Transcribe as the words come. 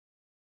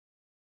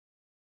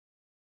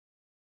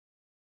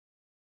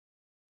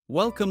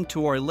Welcome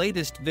to our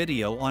latest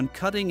video on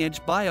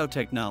cutting-edge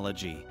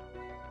biotechnology.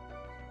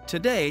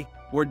 Today,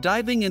 we're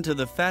diving into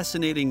the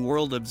fascinating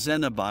world of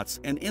Xenobots,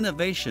 an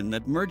innovation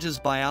that merges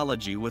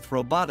biology with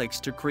robotics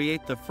to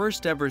create the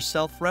first-ever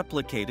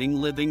self-replicating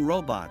living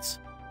robots.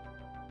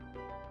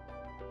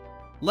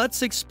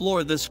 Let's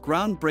explore this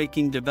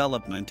groundbreaking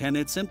development and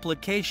its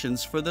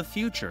implications for the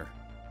future.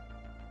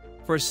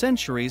 For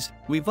centuries,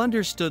 we've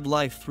understood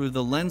life through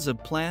the lens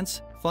of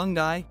plants,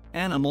 fungi,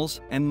 animals,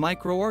 and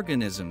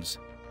microorganisms.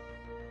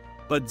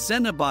 But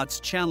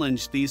Xenobots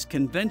challenge these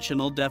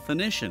conventional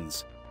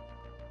definitions.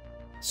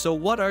 So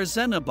what are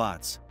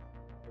Xenobots?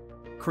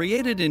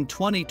 Created in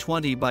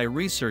 2020 by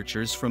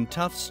researchers from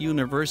Tufts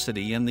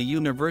University and the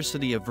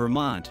University of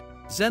Vermont,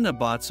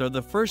 Xenobots are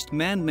the first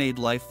man-made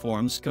life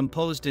forms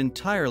composed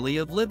entirely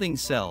of living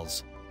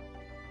cells.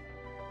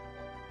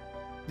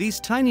 These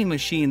tiny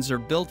machines are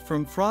built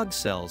from frog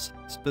cells,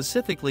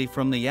 specifically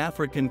from the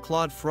African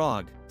clawed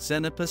frog,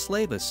 Xenopus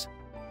laevis.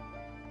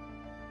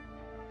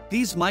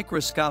 These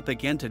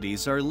microscopic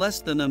entities are less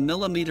than a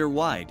millimeter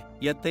wide,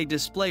 yet they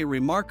display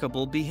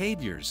remarkable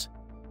behaviors.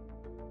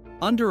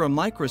 Under a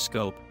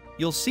microscope,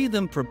 you'll see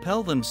them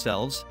propel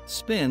themselves,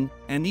 spin,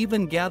 and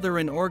even gather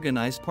and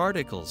organize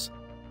particles.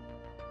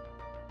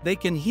 They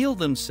can heal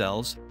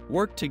themselves,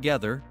 work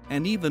together,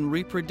 and even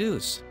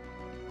reproduce.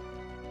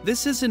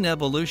 This isn't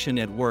evolution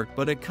at work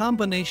but a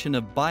combination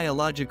of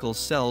biological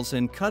cells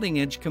and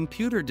cutting-edge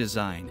computer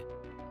design.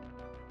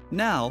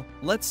 Now,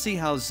 let's see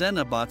how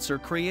Xenobots are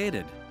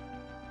created.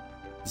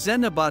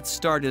 Xenobots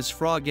start as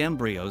frog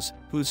embryos,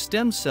 whose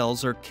stem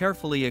cells are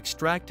carefully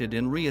extracted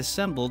and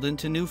reassembled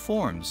into new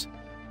forms.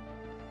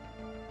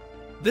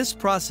 This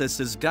process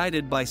is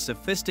guided by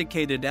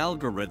sophisticated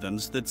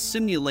algorithms that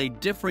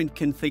simulate different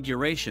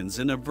configurations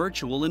in a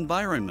virtual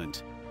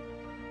environment.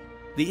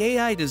 The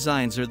AI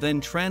designs are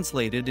then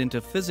translated into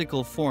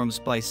physical forms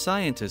by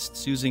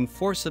scientists using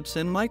forceps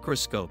and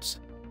microscopes.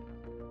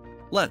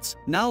 Let's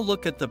now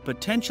look at the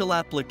potential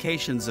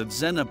applications of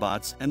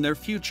Xenobots and their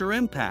future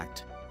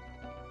impact.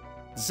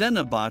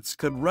 Xenobots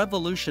could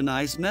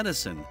revolutionize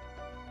medicine.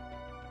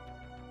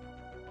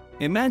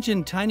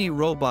 Imagine tiny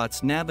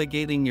robots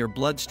navigating your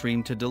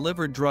bloodstream to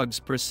deliver drugs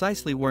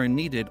precisely where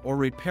needed or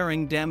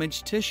repairing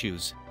damaged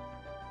tissues.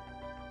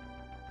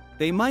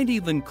 They might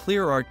even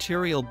clear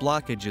arterial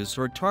blockages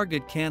or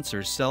target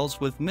cancer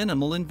cells with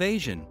minimal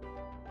invasion.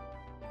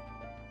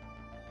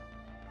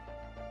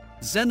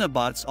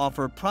 Xenobots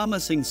offer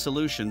promising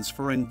solutions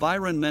for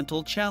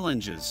environmental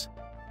challenges.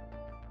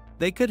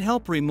 They could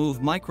help remove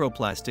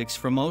microplastics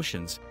from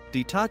oceans,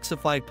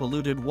 detoxify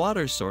polluted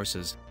water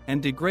sources,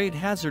 and degrade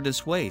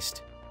hazardous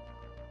waste.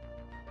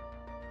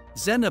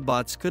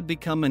 Xenobots could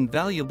become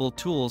invaluable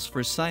tools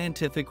for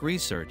scientific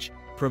research,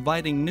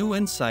 providing new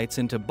insights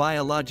into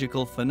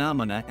biological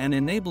phenomena and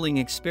enabling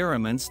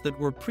experiments that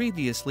were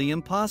previously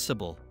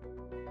impossible.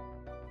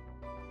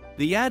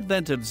 The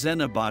advent of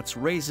Xenobots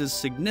raises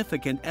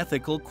significant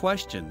ethical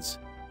questions.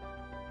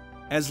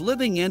 As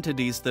living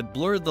entities that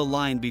blur the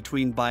line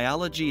between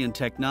biology and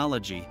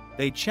technology,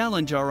 they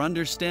challenge our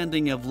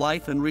understanding of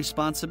life and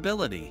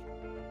responsibility.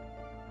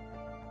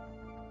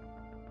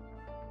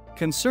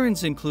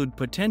 Concerns include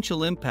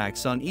potential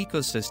impacts on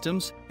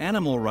ecosystems,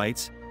 animal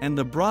rights, and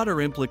the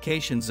broader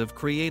implications of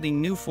creating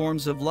new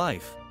forms of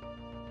life.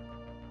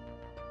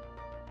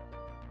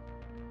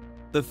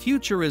 The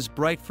future is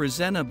bright for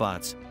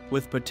Xenobots,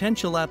 with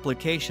potential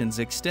applications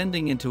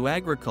extending into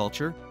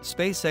agriculture,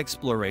 space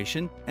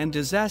exploration, and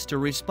disaster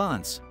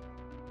response.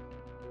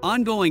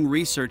 Ongoing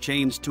research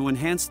aims to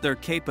enhance their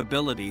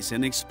capabilities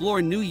and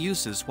explore new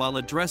uses while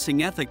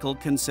addressing ethical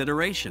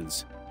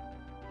considerations.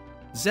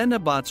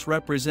 Xenobots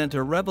represent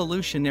a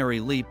revolutionary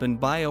leap in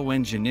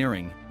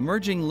bioengineering,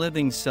 merging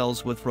living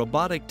cells with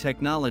robotic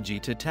technology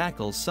to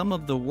tackle some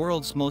of the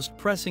world's most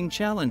pressing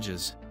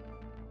challenges.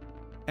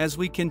 As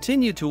we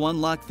continue to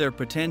unlock their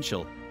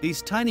potential,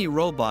 these tiny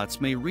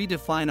robots may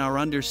redefine our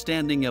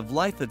understanding of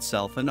life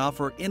itself and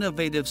offer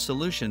innovative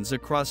solutions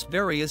across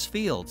various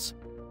fields.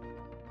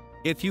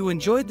 If you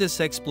enjoyed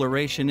this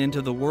exploration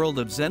into the world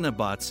of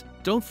Xenobots,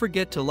 don't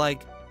forget to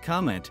like,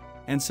 comment,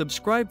 and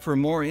subscribe for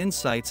more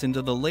insights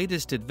into the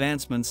latest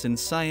advancements in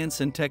science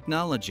and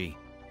technology.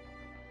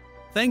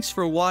 Thanks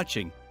for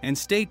watching, and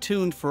stay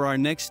tuned for our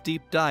next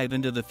deep dive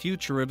into the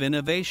future of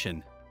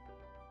innovation.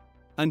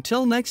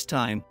 Until next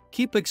time,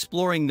 keep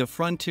exploring the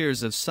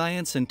frontiers of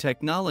science and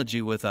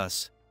technology with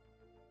us.